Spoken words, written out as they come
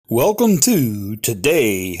Welcome to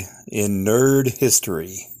Today in Nerd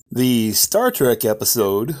History. The Star Trek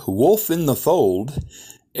episode Wolf in the Fold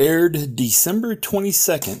aired December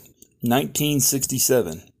 22nd,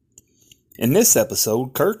 1967. In this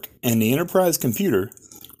episode, Kirk and the Enterprise computer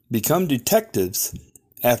become detectives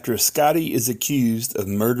after Scotty is accused of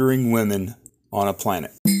murdering women on a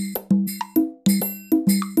planet.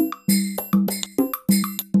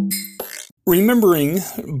 Remembering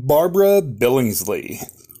Barbara Billingsley,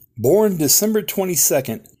 born December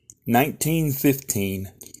 22nd,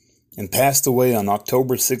 1915, and passed away on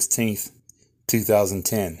October 16th,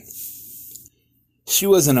 2010. She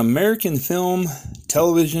was an American film,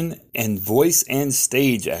 television, and voice and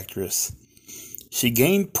stage actress. She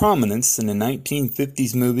gained prominence in the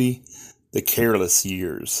 1950s movie The Careless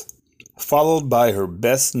Years, followed by her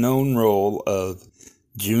best-known role of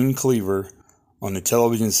June Cleaver on the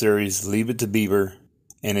television series Leave It to Beaver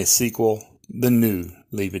and its sequel, The New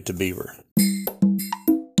Leave It to Beaver.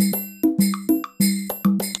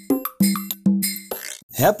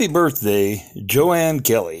 Happy birthday, Joanne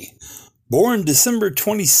Kelly, born December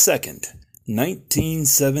 22nd,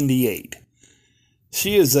 1978.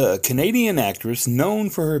 She is a Canadian actress known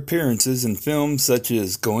for her appearances in films such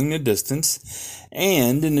as Going the Distance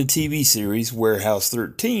and in the TV series Warehouse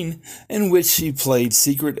 13, in which she played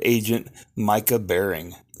secret agent Micah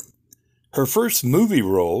Baring. Her first movie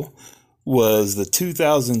role was the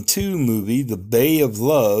 2002 movie The Bay of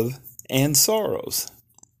Love and Sorrows.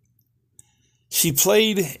 She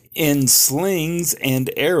played in Slings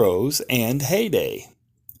and Arrows and Heyday.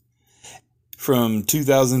 From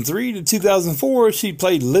 2003 to 2004, she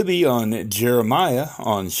played Libby on Jeremiah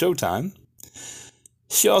on Showtime.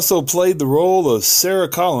 She also played the role of Sarah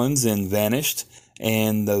Collins in Vanished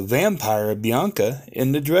and the vampire Bianca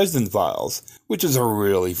in the Dresden Files, which is a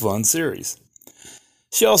really fun series.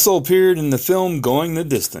 She also appeared in the film Going the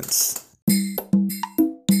Distance.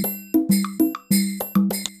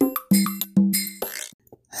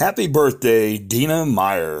 Happy birthday, Dina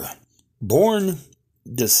Meyer, born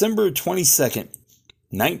December 22nd,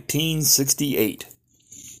 1968.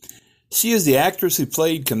 She is the actress who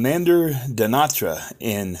played Commander Dinatra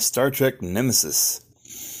in Star Trek Nemesis.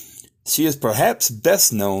 She is perhaps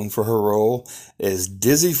best known for her role as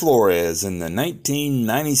Dizzy Flores in the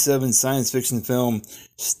 1997 science fiction film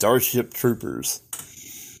Starship Troopers.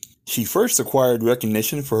 She first acquired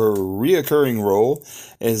recognition for her recurring role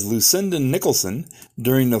as Lucinda Nicholson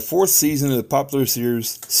during the fourth season of the popular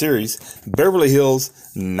series Beverly Hills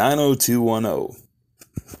 90210.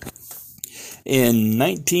 In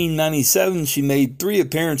 1997, she made 3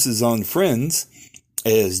 appearances on Friends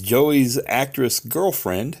as Joey's actress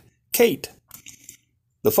girlfriend, Kate.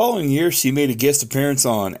 The following year, she made a guest appearance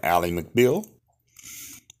on Ally McBeal.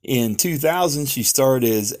 In 2000, she starred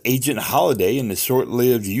as Agent Holiday in the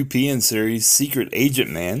short-lived UPN series Secret Agent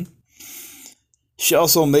Man. She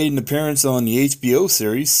also made an appearance on the HBO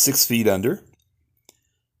series 6 Feet Under.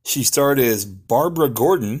 She starred as Barbara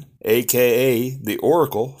Gordon, a.k.a. the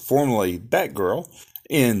Oracle, formerly Batgirl,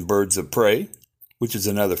 in Birds of Prey, which is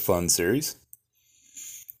another fun series.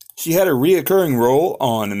 She had a recurring role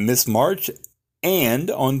on Miss March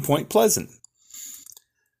and on Point Pleasant.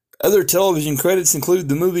 Other television credits include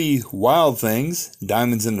the movie Wild Things,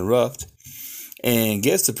 Diamonds in the Rough, and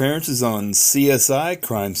guest appearances on CSI,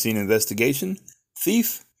 Crime Scene Investigation,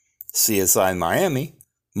 Thief, CSI Miami,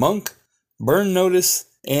 Monk, Burn Notice,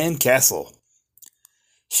 and Castle.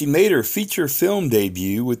 She made her feature film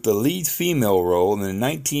debut with the lead female role in the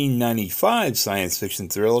 1995 science fiction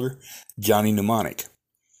thriller Johnny Mnemonic.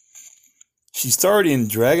 She starred in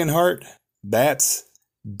Dragonheart, Bats,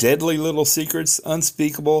 Deadly Little Secrets,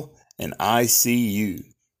 Unspeakable, and I See You.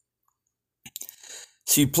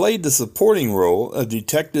 She played the supporting role of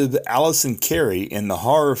Detective Allison Carey in the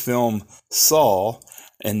horror film Saw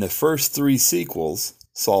and the first 3 sequels,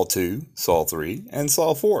 Saw 2, Saw 3, and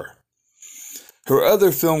Saw 4. Her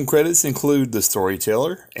other film credits include The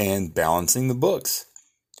Storyteller and Balancing the Books.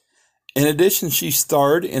 In addition, she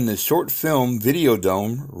starred in the short film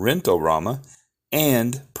Videodome, Rent-O-Rama,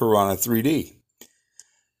 and Piranha 3D.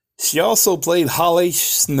 She also played Holly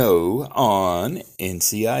Snow on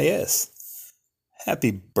NCIS.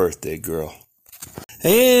 Happy birthday, girl.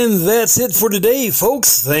 And that's it for today,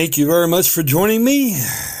 folks. Thank you very much for joining me.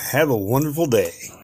 Have a wonderful day.